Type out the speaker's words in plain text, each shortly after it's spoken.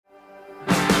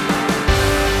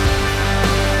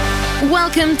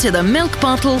Welcome to the Milk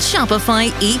Bottle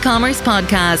Shopify e-commerce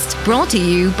podcast, brought to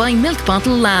you by Milk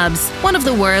Bottle Labs, one of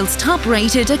the world's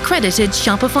top-rated accredited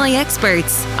Shopify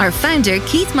experts. Our founder,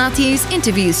 Keith Matthews,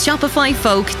 interviews Shopify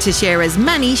folk to share as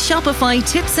many Shopify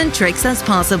tips and tricks as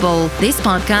possible. This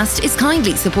podcast is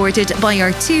kindly supported by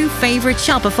our two favorite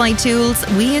Shopify tools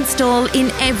we install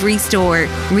in every store,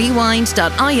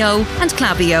 Rewind.io and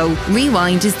Klaviyo.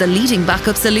 Rewind is the leading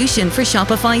backup solution for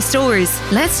Shopify stores.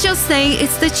 Let's just say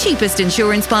it's the cheapest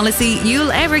insurance policy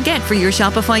you'll ever get for your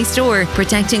Shopify store,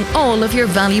 protecting all of your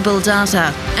valuable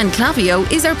data. And Klaviyo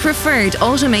is our preferred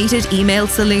automated email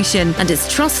solution and is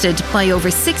trusted by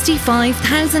over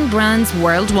 65,000 brands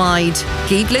worldwide.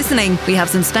 Keep listening. We have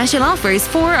some special offers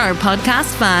for our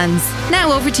podcast fans.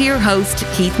 Now over to your host,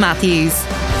 Keith Matthews.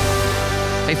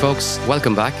 Hey folks,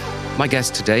 welcome back. My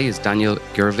guest today is Daniel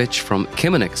Gurevich from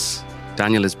Kimonix.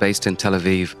 Daniel is based in Tel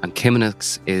Aviv, and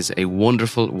Kimonix is a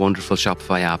wonderful, wonderful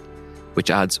Shopify app which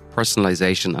adds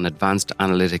personalization and advanced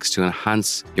analytics to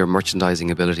enhance your merchandising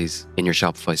abilities in your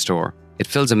Shopify store. It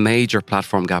fills a major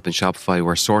platform gap in Shopify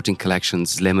where sorting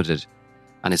collections is limited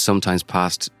and is sometimes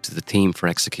passed to the team for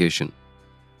execution.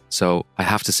 So I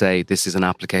have to say, this is an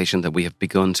application that we have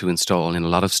begun to install in a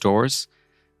lot of stores.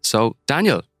 So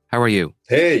Daniel, how are you?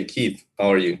 Hey Keith,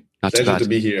 how are you? Not too Pleasure bad. to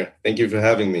be here. Thank you for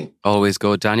having me. Always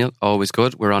good, Daniel. Always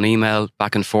good. We're on email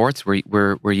back and forth.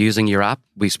 We're using your app.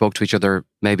 We spoke to each other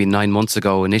maybe 9 months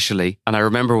ago initially. And I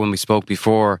remember when we spoke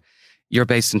before, you're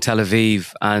based in Tel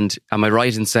Aviv. And am I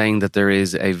right in saying that there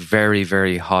is a very,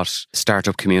 very hot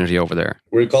startup community over there?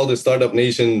 We're called the Startup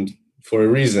Nation for a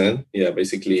reason. Yeah,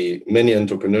 basically many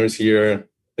entrepreneurs here,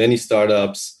 many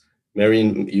startups.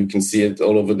 Marion, you can see it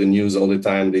all over the news all the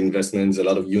time. The investments, a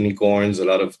lot of unicorns, a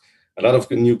lot of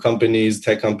new companies,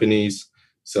 tech companies.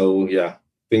 So yeah,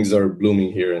 things are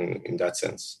blooming here in that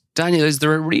sense. Daniel, is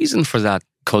there a reason for that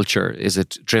culture? Is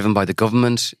it driven by the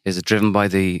government? Is it driven by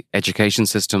the education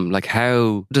system? Like,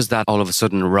 how does that all of a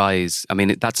sudden rise? I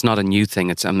mean, that's not a new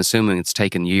thing. I'm assuming it's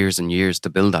taken years and years to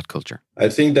build that culture. I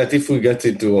think that if we get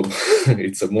into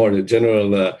it's a more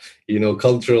general,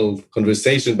 cultural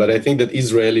conversation, but I think that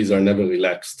Israelis are never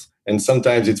relaxed. And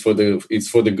sometimes it's for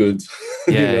the good.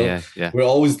 Yeah. We're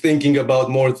always thinking about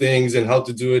more things and how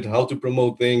to do it, how to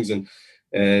promote things,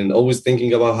 and always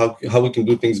thinking about how we can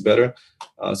do things better.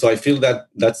 So I feel that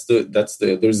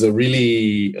there's a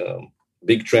really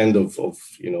big trend of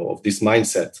this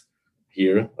mindset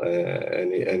here,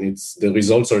 and it's the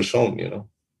results are shown.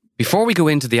 Before we go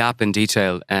into the app in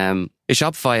detail,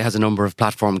 Shopify has a number of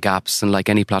platform gaps, and like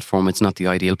any platform, it's not the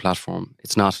ideal platform.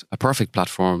 It's not a perfect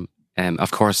platform.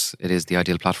 Of course, it is the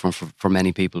ideal platform for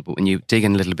many people, but when you dig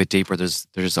in a little bit deeper,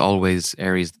 there's always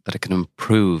areas that it can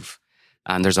improve,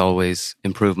 and there's always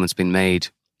improvements being made.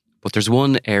 But there's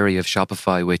one area of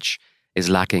Shopify which is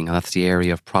lacking, and that's the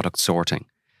area of product sorting.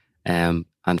 And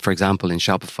for example, in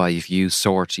Shopify, if you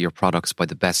sort your products by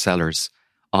the best sellers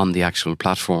on the actual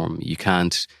platform, you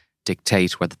can't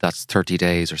dictate whether that's 30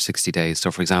 days or 60 days.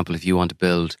 So for example, if you want to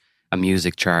build a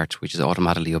music chart, which is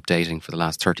automatically updating for the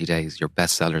last 30 days, your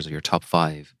best sellers or your top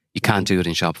 5. You can't do it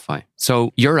in Shopify.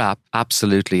 So your app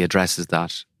absolutely addresses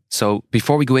that. So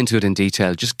before we go into it in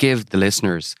detail, just give the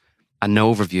listeners an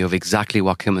overview of exactly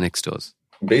what Kimonix does.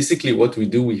 Basically, what we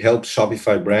do, we help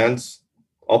Shopify brands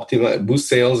boost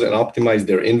sales and optimize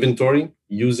their inventory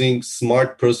using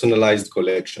smart personalized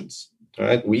collections. All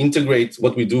right. We integrate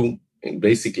what we do,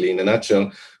 basically in a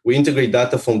nutshell, we integrate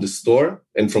data from the store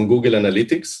and from Google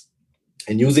Analytics.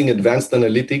 And using advanced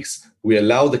analytics, we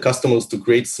allow the customers to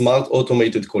create smart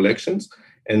automated collections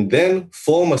and then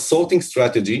form a sorting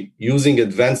strategy using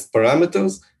advanced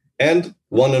parameters and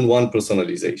one-on-one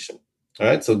personalization. All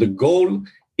right. So the goal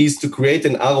is to create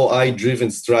an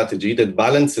ROI-driven strategy that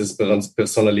balances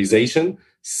personalization,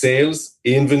 sales,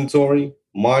 inventory,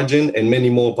 margin, and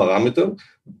many more parameters,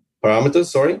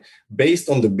 based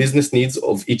on the business needs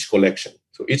of each collection.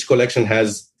 So each collection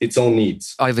has its own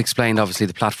needs. I've explained, obviously,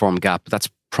 the platform gap, but that's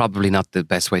probably not the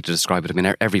best way to describe it. I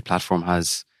mean, every platform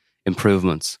has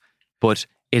improvements, but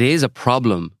it is a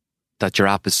problem that your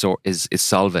app is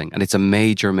solving, and it's a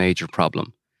major, major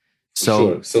problem.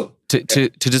 So, to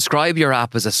describe your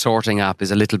app as a sorting app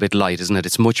is a little bit light, isn't it?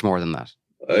 It's much more than that.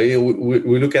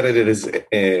 We look at it as,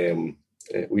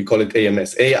 we call it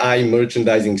AMS, AI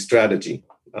Merchandising Strategy.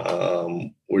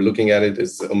 We're looking at it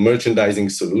as a merchandising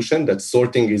solution. That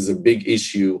sorting is a big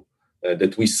issue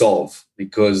that we solve,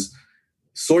 because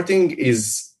sorting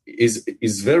is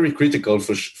very critical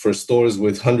for stores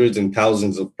with hundreds and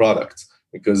thousands of products,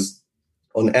 because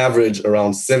on average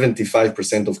around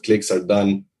 75% of clicks are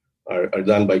done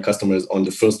by customers on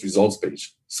the first results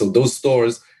page. So those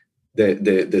stores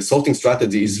the sorting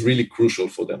strategy is really crucial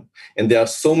for them. And there are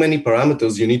so many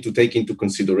parameters you need to take into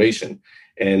consideration.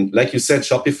 And like you said,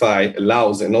 Shopify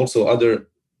allows, and also other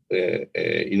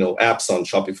apps on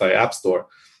Shopify App Store,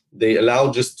 they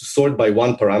allow just to sort by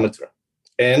one parameter.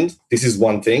 And this is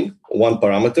one thing, one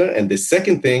parameter. And the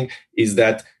second thing is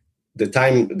that the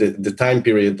time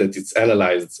period that it's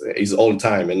analyzed is all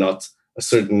time and not a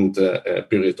certain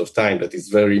period of time. That is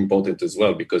very important as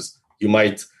well, because you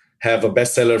might have a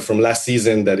bestseller from last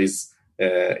season that is,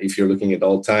 if you're looking at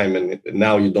all time, and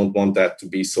now you don't want that to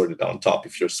be sorted on top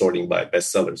if you're sorting by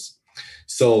bestsellers.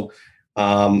 So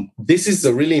this is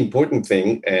a really important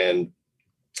thing. And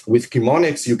with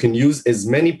Chemonics, you can use as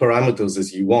many parameters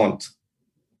as you want.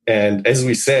 And as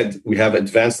we said, we have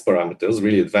advanced parameters,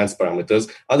 really advanced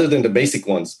parameters, other than the basic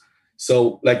ones.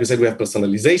 So like we said, we have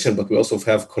personalization, but we also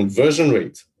have conversion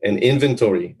rate and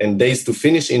inventory and days to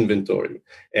finish inventory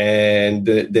and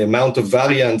the amount of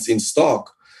variants in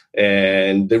stock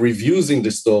and the reviews in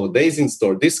the store, days in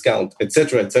store, discount,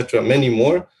 etc., many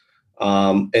more.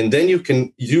 And then you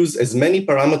can use as many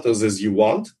parameters as you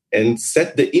want and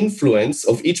set the influence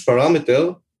of each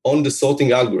parameter on the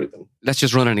sorting algorithm. Let's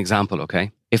just run an example,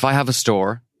 okay? If I have a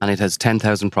store and it has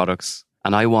 10,000 products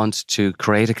and I want to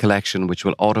create a collection which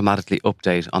will automatically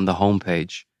update on the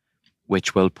homepage,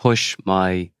 which will push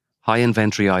my high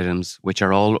inventory items, which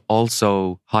are all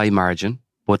also high margin,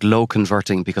 but low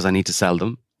converting because I need to sell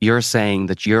them, you're saying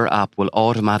that your app will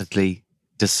automatically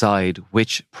decide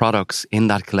which products in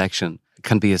that collection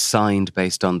can be assigned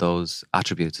based on those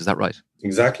attributes. Is that right?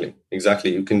 Exactly.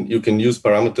 You can use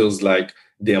parameters like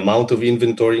the amount of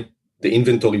inventory, the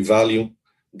inventory value,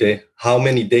 the how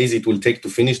many days it will take to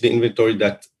finish the inventory,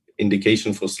 that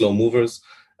indication for slow movers,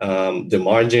 the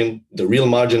margin, the real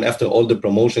margin after all the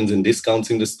promotions and discounts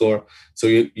in the store. So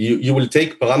you will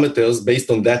take parameters based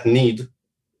on that need,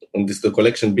 on the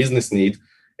collection business need,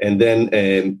 and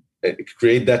then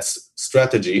create that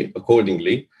strategy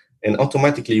accordingly. And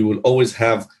automatically you will always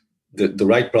have the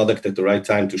right product at the right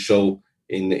time to show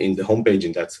in the homepage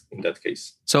in that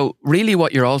case. So really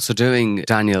what you're also doing,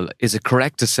 Daniel, is it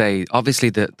correct to say, obviously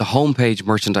the homepage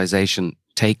merchandisation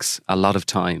takes a lot of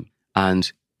time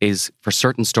and is for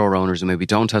certain store owners who maybe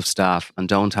don't have staff and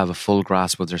don't have a full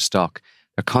grasp of their stock,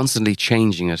 they're constantly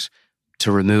changing it to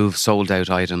remove sold out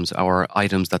items or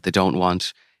items that they don't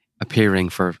want appearing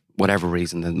for whatever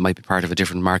reason. That might be part of a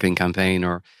different marketing campaign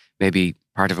or maybe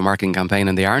part of a marketing campaign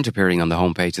and they aren't appearing on the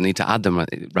homepage and need to add them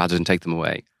rather than take them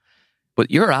away. But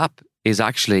your app is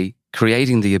actually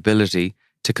creating the ability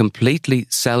to completely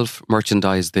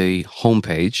self-merchandise the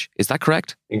homepage. Is that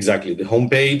correct? Exactly. The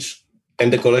homepage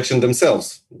and the collection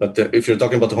themselves. But if you're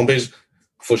talking about the homepage,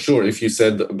 for sure, if you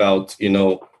said about,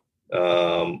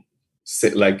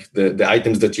 like the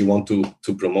items that you want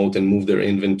to promote and move their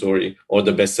inventory, or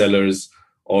the bestsellers,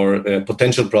 or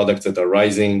potential products that are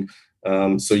rising.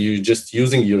 So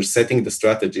you're setting the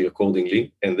strategy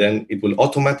accordingly, and then it will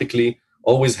automatically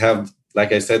always have,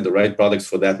 like I said, the right products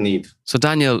for that need. So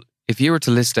Daniel, if you were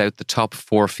to list out the top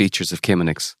 4 features of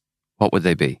Chemonics, what would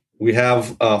they be? We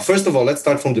have, first of all, let's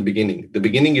start from the beginning. The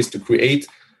beginning is to create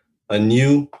a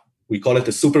new, we call it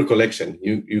a super collection.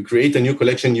 You create a new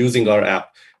collection using our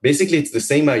app. Basically, it's the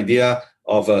same idea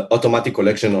of an automatic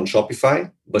collection on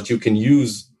Shopify, but you can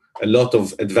use a lot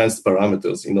of advanced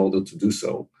parameters in order to do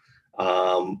so.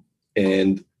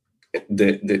 And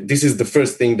this is the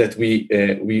first thing that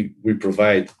we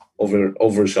provide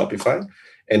over Shopify.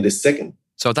 And the second.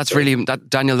 So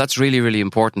Daniel, that's really, really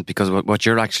important, because what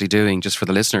you're actually doing, just for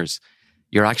the listeners,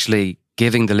 you're actually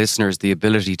giving the listeners the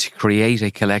ability to create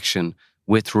a collection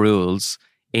with rules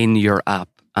in your app,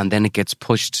 and then it gets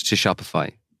pushed to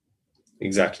Shopify.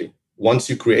 Exactly. Once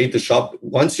you create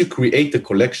the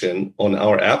collection on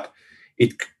our app,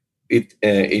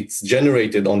 it's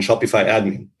generated on Shopify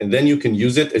admin, and then you can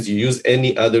use it as you use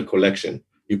any other collection.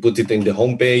 You put it in the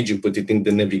homepage, you put it in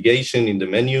the navigation, in the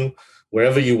menu,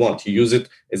 wherever you want. You use it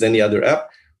as any other app.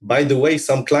 By the way,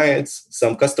 some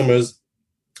customers,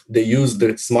 they use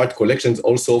the smart collections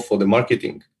also for the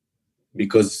marketing,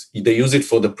 because they use it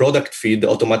for the product feed, the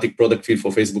automatic product feed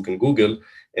for Facebook and Google,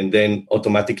 and then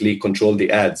automatically control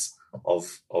the ads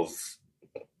of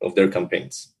their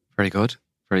campaigns. Very good.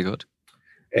 Very good.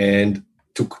 And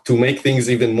to make things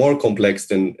even more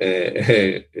complex and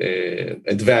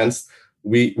advanced,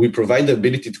 we provide the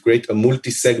ability to create a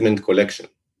multi-segment collection.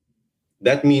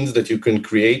 That means that you can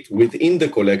create within the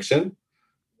collection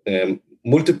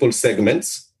multiple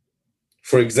segments.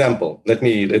 For example, let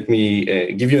me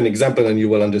give you an example, and you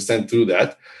will understand through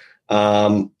that.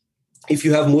 If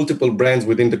you have multiple brands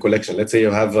within the collection, let's say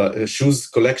you have a shoes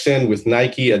collection with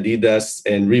Nike, Adidas,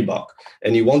 and Reebok,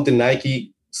 and you want the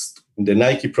Nike the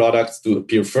Nike products to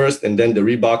appear first, and then the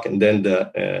Reebok, and then the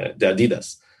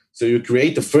Adidas. So you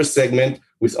create the first segment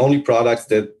with only products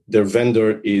that their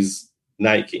vendor is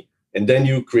Nike. And then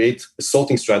you create a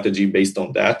sorting strategy based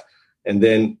on that. And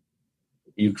then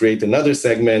you create another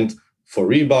segment for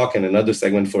Reebok and another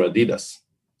segment for Adidas.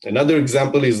 Another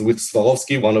example is with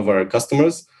Swarovski, one of our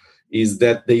customers, is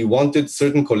that they wanted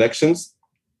certain collections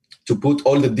to put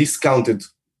all the discounted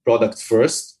products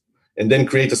first and then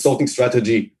create a sorting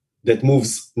strategy that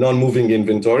moves non-moving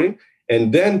inventory,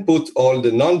 and then put all the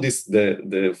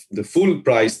the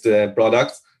full-priced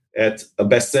products at a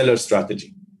bestseller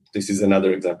strategy. This is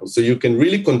another example. So you can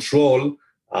really control.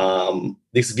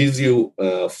 This gives you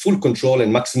full control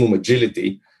and maximum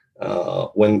agility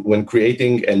when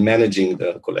creating and managing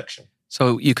the collection.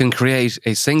 So you can create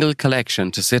a single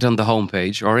collection to sit on the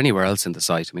homepage or anywhere else in the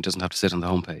site. I mean, it doesn't have to sit on the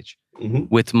homepage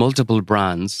with multiple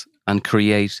brands and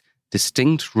create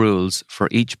distinct rules for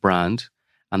each brand.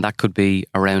 And that could be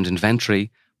around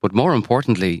inventory. But more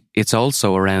importantly, it's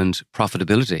also around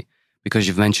profitability, because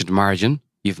you've mentioned margin,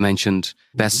 you've mentioned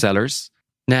bestsellers.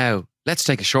 Now, let's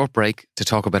take a short break to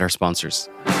talk about our sponsors.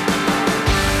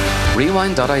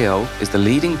 Rewind.io is the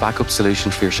leading backup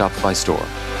solution for your Shopify store.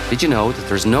 Did you know that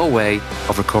there's no way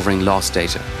of recovering lost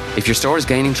data? If your store is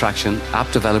gaining traction,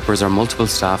 app developers or multiple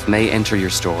staff may enter your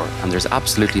store, and there's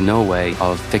absolutely no way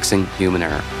of fixing human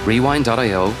error.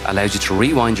 Rewind.io allows you to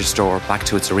rewind your store back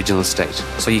to its original state,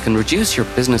 so you can reduce your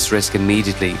business risk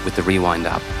immediately with the Rewind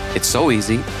app. It's so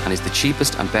easy and is the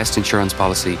cheapest and best insurance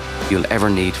policy you'll ever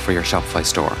need for your Shopify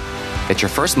store. Get your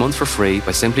first month for free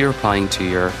by simply replying to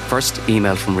your first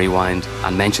email from Rewind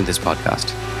and mention this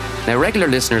podcast. Now, regular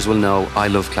listeners will know I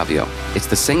love Klaviyo. It's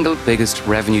the single biggest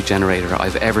revenue generator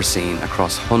I've ever seen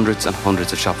across hundreds and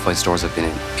hundreds of Shopify stores I've been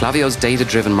in. Klaviyo's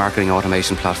data-driven marketing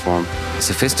automation platform is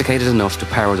sophisticated enough to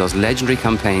power those legendary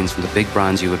campaigns from the big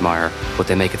brands you admire, but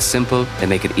they make it simple, they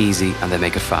make it easy, and they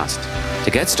make it fast.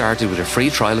 To get started with a free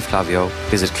trial of Klaviyo,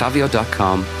 visit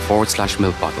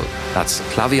klaviyo.com/milkbottle. That's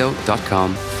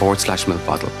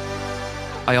klaviyo.com/milkbottle.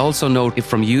 I also note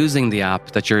from using the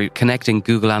app that you're connecting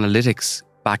Google Analytics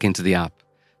back into the app.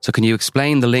 So can you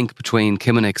explain the link between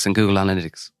Kimonix and Google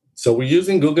Analytics? So we're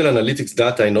using Google Analytics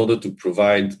data in order to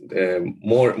provide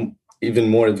even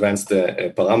more advanced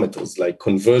parameters like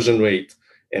conversion rate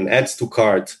and adds to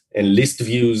cart and list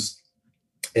views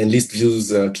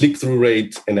click-through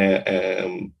rate and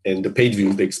the page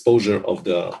view, the exposure of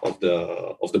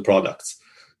the products.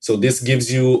 So this gives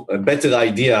you a better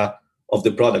idea of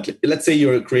the product. Let's say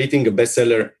you're creating a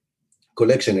bestseller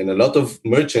collection, and a lot of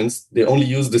merchants, they only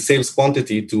use the sales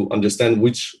quantity to understand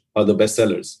which are the best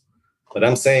sellers. But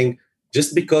I'm saying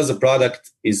just because a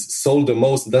product is sold the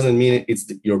most doesn't mean it's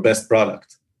your best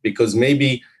product, because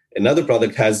maybe another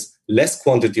product has less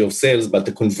quantity of sales, but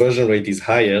the conversion rate is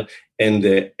higher, and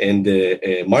the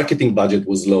marketing budget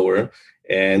was lower,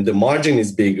 and the margin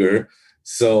is bigger.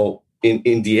 So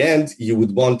in the end, you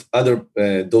would want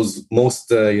those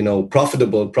most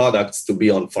profitable products to be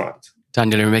on front.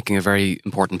 Daniel, you're making a very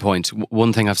important point.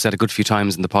 One thing I've said a good few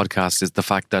times in the podcast is the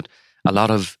fact that a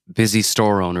lot of busy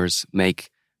store owners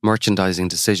make merchandising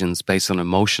decisions based on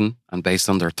emotion and based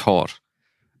on their thought.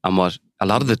 And what a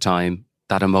lot of the time,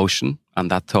 that emotion and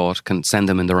that thought can send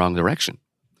them in the wrong direction.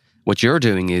 What you're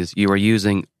doing is you are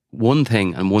using one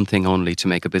thing and one thing only to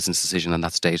make a business decision, and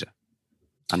that's data.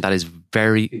 And that is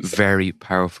very, very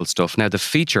powerful stuff. Now, the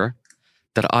feature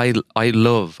that I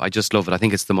love, I just love it. I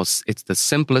think it's the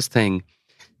simplest thing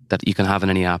that you can have in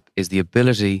any app is the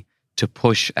ability to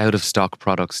push out of stock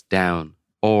products down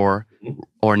or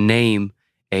name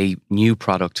a new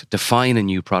product, define a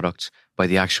new product by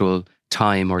the actual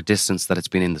time or distance that it's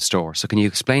been in the store. So can you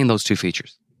explain those two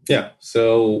features? Yeah.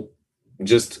 So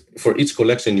just for each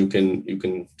collection, you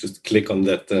can just click on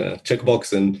that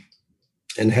checkbox and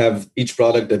have each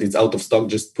product that is out of stock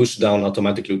just push down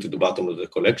automatically to the bottom of the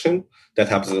collection. That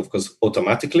happens, of course,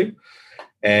 automatically.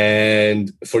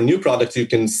 And for new products, you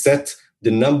can set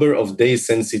the number of days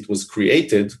since it was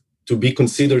created to be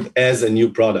considered as a new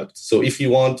product. So if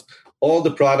you want all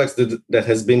the products that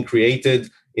has been created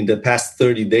in the past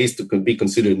 30 days to be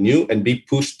considered new and be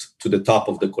pushed to the top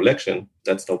of the collection,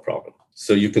 that's no problem.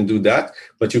 So you can do that,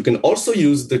 but you can also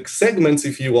use the segments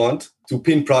if you want to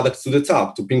pin products to the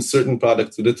top, to pin certain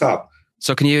products to the top.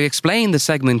 So can you explain the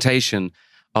segmentation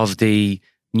of the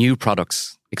new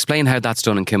products? Explain how that's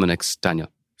done in Kimonix, Daniel.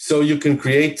 So you can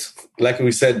create, like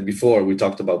we said before, we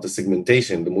talked about the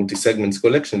segmentation, the multi-segments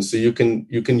collection. So you can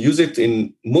use it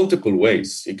in multiple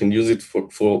ways. You can use it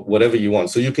for whatever you want.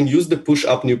 So you can use the push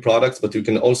up new products, but you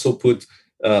can also put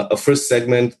a first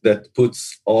segment that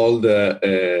puts all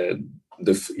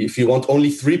if you want only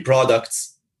 3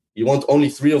 products You want only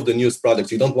 3 of the newest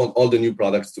products. You don't want all the new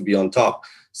products to be on top.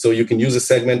 So you can use a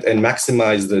segment and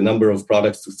maximize the number of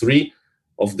products to 3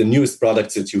 of the newest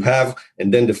products that you have.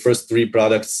 And then the first 3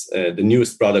 products, the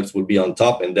newest products will be on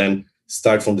top. And then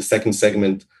start from the second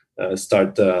segment,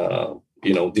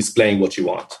 displaying what you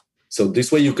want. So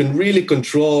this way you can really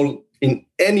control in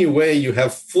any way. You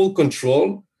have full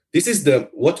control. This is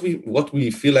what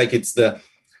we feel like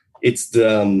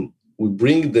we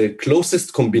bring the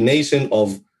closest combination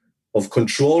of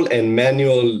control and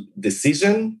manual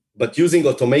decision, but using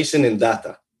automation and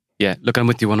data. Yeah, look, I'm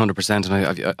with you 100%,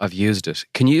 and I've used it.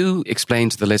 Can you explain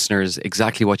to the listeners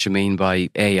exactly what you mean by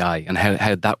AI and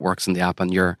how that works in the app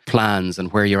and your plans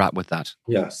and where you're at with that?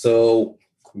 Yeah, so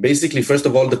basically, first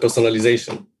of all, the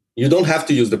personalization. You don't have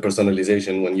to use the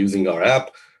personalization when using our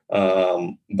app,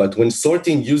 but when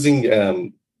sorting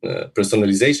using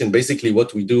personalization, basically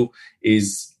what we do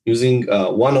is using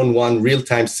one-on-one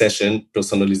real-time session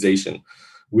personalization.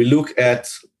 We look at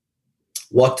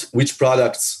which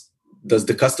products does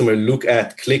the customer look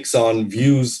at, clicks on,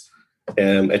 views,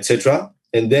 etc.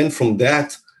 And then from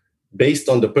that, based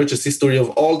on the purchase history of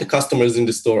all the customers in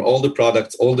the store, all the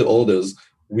products, all the orders,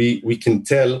 we can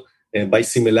tell by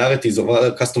similarities of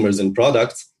other customers and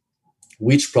products,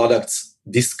 which products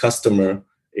this customer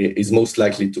is most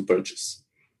likely to purchase.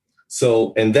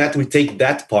 So, and that we take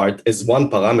that part as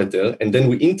one parameter, and then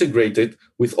we integrate it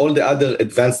with all the other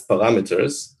advanced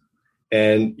parameters.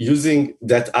 And using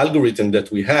that algorithm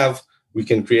that we have, we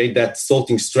can create that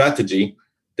sorting strategy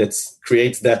that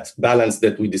creates that balance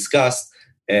that we discussed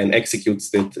and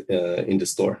executes it in the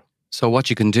store. So what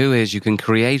you can do is you can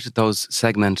create those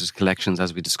segmented collections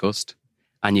as we discussed,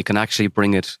 and you can actually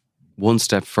bring it one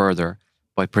step further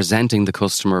by presenting the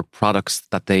customer products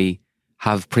that they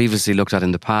have previously looked at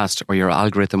in the past, or your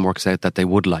algorithm works out that they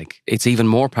would like. It's even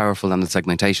more powerful than the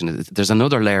segmentation. There's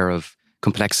another layer of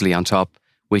complexity on top,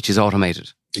 which is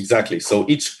automated. Exactly. So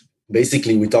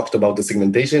basically we talked about the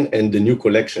segmentation and the new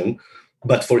collection,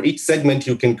 but for each segment,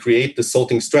 you can create the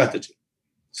sorting strategy.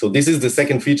 So this is the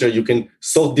second feature. You can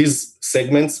sort these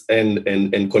segments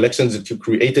and collections that you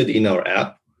created in our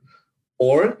app,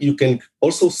 or you can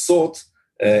also sort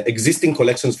existing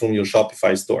collections from your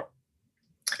Shopify store.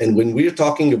 And when we're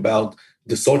talking about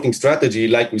the sorting strategy,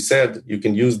 like we said, you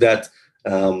can use that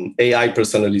AI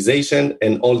personalization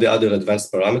and all the other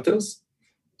advanced parameters.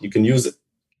 You can use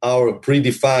our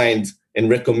predefined and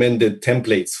recommended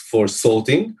templates for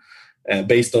sorting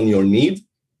based on your need,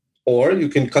 or you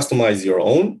can customize your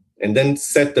own and then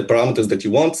set the parameters that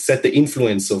you want, set the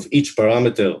influence of each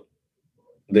parameter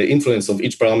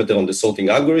on the sorting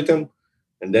algorithm,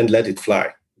 and then let it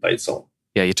fly by its own.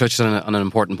 Yeah, you touched on an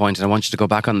important point, and I want you to go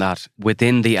back on that.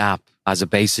 Within the app, as a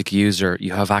basic user,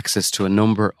 you have access to a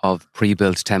number of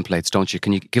pre-built templates, don't you?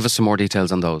 Can you give us some more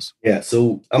details on those? Yeah,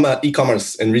 so I'm an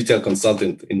e-commerce and retail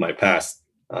consultant in my past.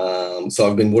 So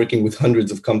I've been working with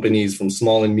hundreds of companies from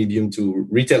small and medium to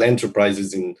retail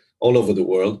enterprises in all over the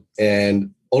world.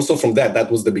 And also from that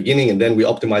was the beginning. And then we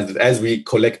optimized it as we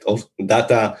collect of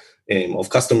data of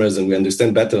customers, and we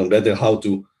understand better and better how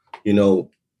to,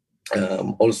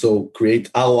 also create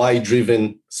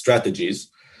ROI-driven strategies.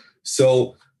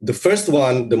 So the first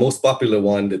one, the most popular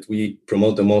one that we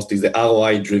promote the most is the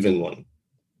ROI-driven one,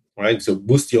 right? So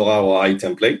Boost Your ROI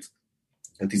template.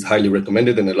 That is highly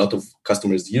recommended and a lot of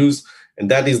customers use. And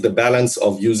that is the balance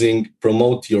of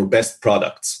promote your best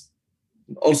products.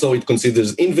 Also, it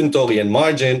considers inventory and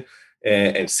margin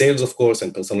and sales, of course,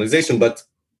 and personalization, but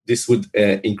this would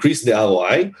increase the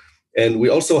ROI. And we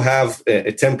also have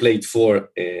a template for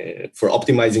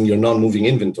optimizing your non-moving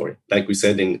inventory. Like we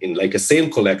said, in like a sale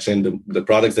collection, the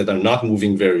products that are not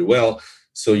moving very well.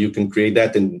 So you can create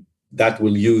that, and that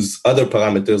will use other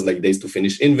parameters like days to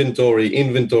finish inventory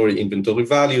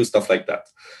value, stuff like that.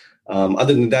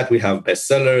 Other than that, we have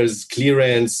bestsellers,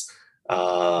 clearance,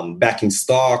 back in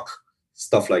stock,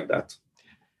 stuff like that.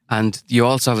 And you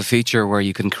also have a feature where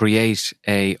you can create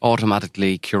a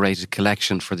automatically curated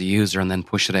collection for the user and then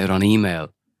push it out on email.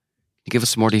 Can you give us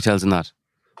some more details on that?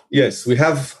 Yes, we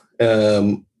have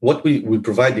what we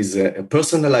provide is a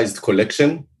personalized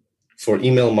collection for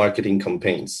email marketing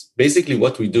campaigns. Basically,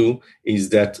 what we do is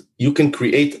that you can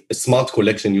create a smart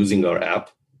collection using our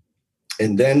app,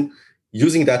 and then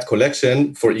using that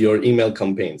collection for your email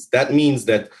campaigns. That means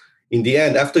that in the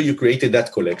end, after you created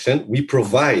that collection, we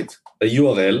provide a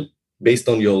URL based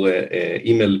on your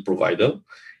email provider,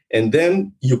 and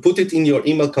then you put it in your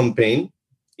email campaign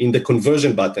in the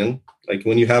conversion button, like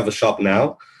when you have a Shop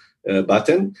Now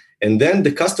button, and then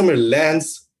the customer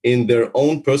lands in their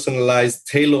own personalized,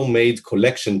 tailor-made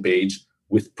collection page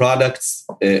with products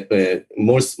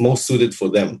most suited for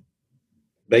them.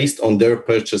 based on their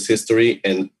purchase history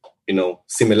and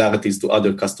similarities to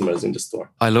other customers in the store.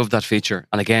 I love that feature.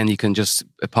 And again, you can just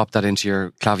pop that into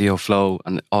your Klaviyo flow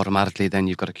and automatically then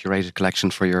you've got a curated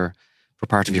collection for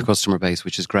part of your customer base,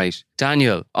 which is great.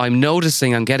 Daniel, I'm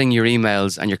getting your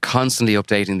emails and you're constantly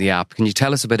updating the app. Can you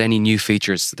tell us about any new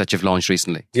features that you've launched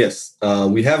recently? Yes,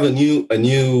 we have a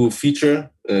new feature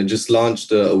just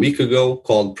launched a week ago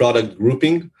called product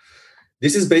grouping.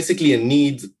 This is basically a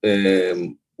need.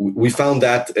 We found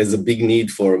that as a big need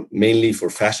mainly for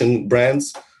fashion brands.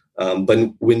 But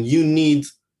when you need,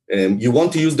 you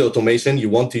want to use the automation, you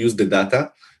want to use the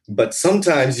data, but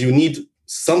sometimes you need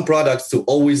some products to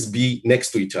always be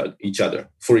next to each other.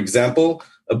 For example,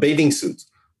 a bathing suit.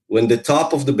 When the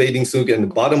top of the bathing suit and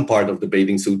the bottom part of the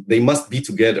bathing suit, they must be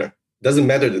together. Doesn't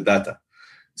matter the data.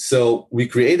 So we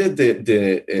created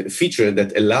the feature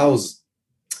that allows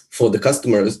for the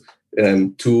customers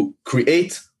to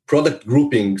create product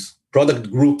groups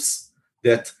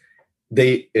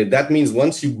that means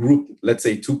once you group, let's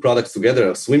say 2 products together,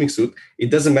 a swimming suit, it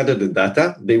doesn't matter the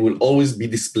data, they will always be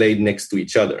displayed next to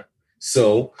each other.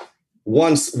 So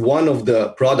once one of the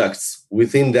products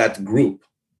within that group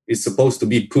is supposed to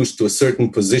be pushed to a certain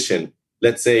position,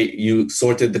 let's say you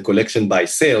sorted the collection by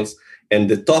sales, and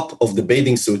the top of the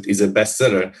bathing suit is a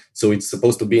bestseller, so it's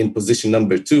supposed to be in position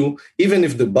number 2. Even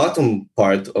if the bottom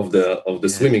part of the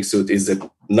swimming suit is at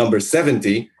number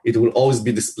 70, it will always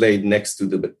be displayed next to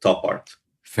the top part.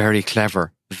 Very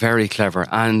clever, very clever.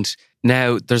 And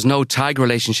now there's no tag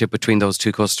relationship between those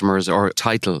 2 customers or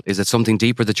title. Is it something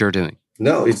deeper that you're doing?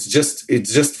 No, it's just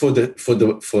for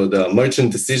the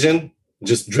merchant decision.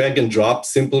 Just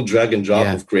simple drag and drop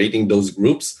of creating those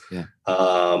groups. Yeah.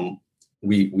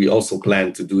 We also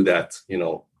plan to do that,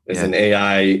 as an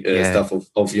AI stuff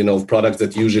of products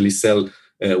that usually sell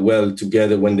well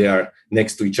together when they are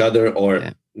next to each other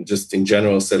or just in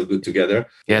general sell good together.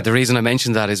 Yeah, the reason I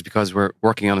mentioned that is because we're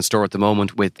working on a store at the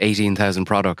moment with 18,000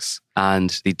 products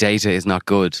and the data is not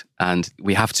good. And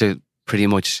we have to pretty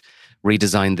much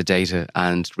redesign the data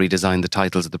and redesign the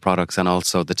titles of the products and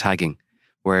also the tagging.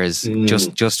 Whereas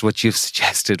just what you've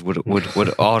suggested would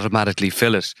automatically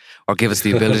fill it or give us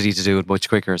the ability to do it much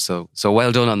quicker. So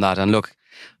well done on that. And look,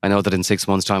 I know that in 6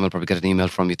 months' time, I'll probably get an email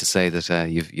from you to say that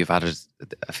you've added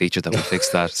a feature that will fix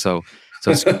that. So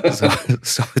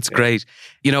it's great.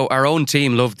 Our own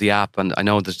team loved the app, and I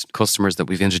know that customers that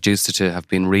we've introduced it to have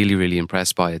been really, really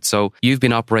impressed by it. So you've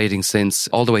been operating since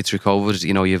all the way through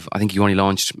COVID. I think you only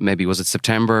launched maybe, was it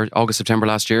August, September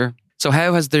last year? So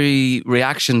how has the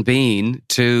reaction been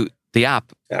to the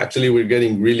app? Actually, we're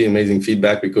getting really amazing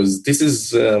feedback because this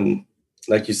is,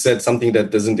 like you said, something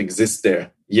that doesn't exist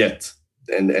there yet.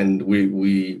 And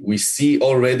we see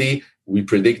already, we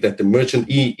predict that the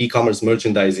e-commerce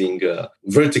merchandising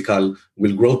vertical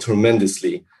will grow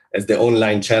tremendously as the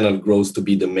online channel grows to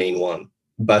be the main one.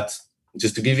 But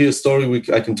just to give you a story,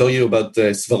 I can tell you about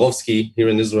Swarovski here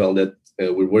in Israel that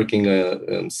we're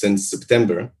working since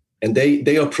September. And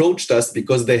they approached us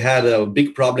because they had a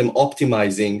big problem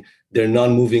optimizing their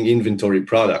non-moving inventory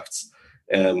products.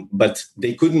 But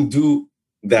they couldn't do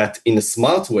that in a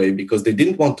smart way because they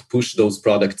didn't want to push those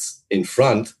products in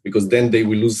front because then they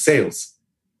will lose sales,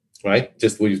 right?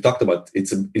 Just what you talked about.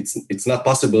 It's not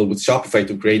possible with Shopify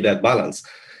to create that balance.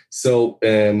 So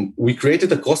we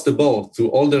created across the board through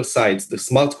all their sites, the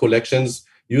smart collections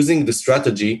using the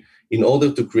strategy in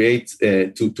order to create,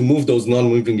 to move those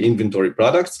non-moving inventory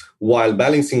products while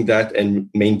balancing that and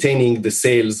maintaining the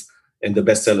sales and the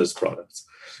bestsellers products.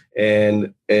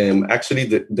 And actually,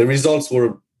 the results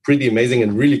were pretty amazing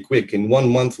and really quick. In 1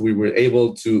 month, we were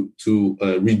able to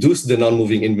reduce the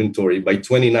non-moving inventory by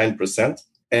 29%.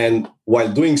 And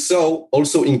while doing so,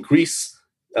 also increase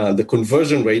the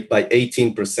conversion rate by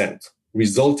 18%,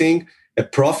 resulting a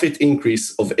profit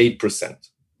increase of 8%.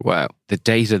 Wow. The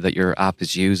data that your app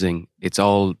is using, it's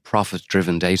all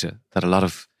profit-driven data that a lot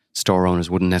of store owners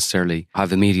wouldn't necessarily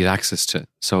have immediate access to.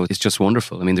 So it's just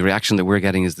wonderful. I mean, the reaction that we're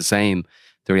getting is the same.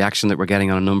 The reaction that we're getting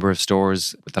on a number of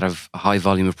stores that have a high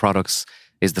volume of products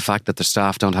is the fact that their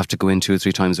staff don't have to go in 2 or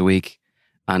 3 times a week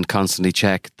and constantly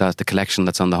check that the collection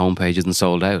that's on the homepage isn't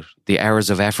sold out. The hours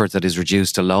of effort that is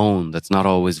reduced alone, that's not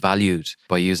always valued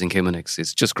by using Kimonix,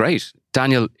 is just great.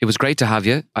 Daniel, it was great to have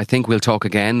you. I think we'll talk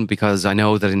again because I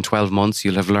know that in 12 months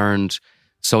you'll have learned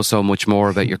so much more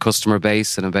about your customer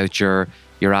base and about your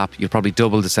app. You'll probably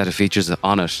double the set of features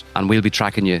on it and we'll be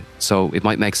tracking you. So it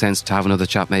might make sense to have another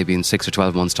chat maybe in 6 or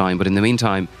 12 months' time. But in the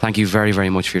meantime, thank you very, very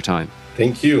much for your time.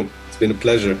 Thank you. It's been a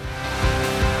pleasure.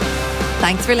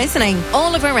 Thanks for listening.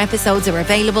 All of our episodes are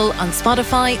available on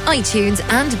Spotify, iTunes,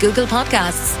 and Google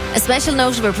Podcasts. A special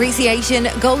note of appreciation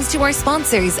goes to our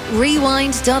sponsors,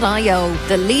 Rewind.io,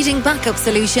 the leading backup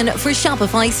solution for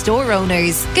Shopify store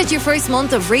owners. Get your first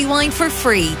month of Rewind for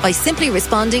free by simply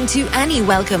responding to any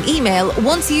welcome email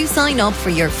once you sign up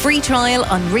for your free trial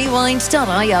on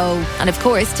Rewind.io. And of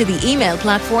course, to the email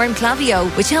platform Klaviyo,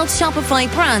 which helps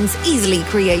Shopify brands easily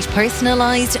create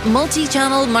personalized,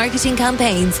 multi-channel marketing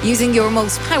campaigns using your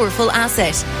most powerful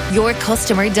asset, your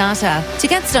customer data. To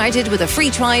get started with a free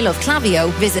trial of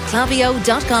Klaviyo, visit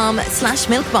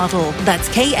klaviyo.com/milkbottle. That's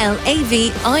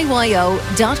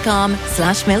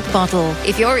KLAVIYO.com/milkbottle.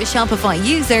 If you're a Shopify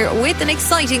user with an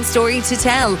exciting story to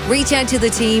tell, reach out to the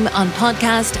team on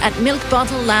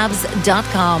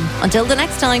podcast@milkbottlelabs.com. Until the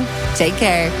next time, take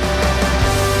care.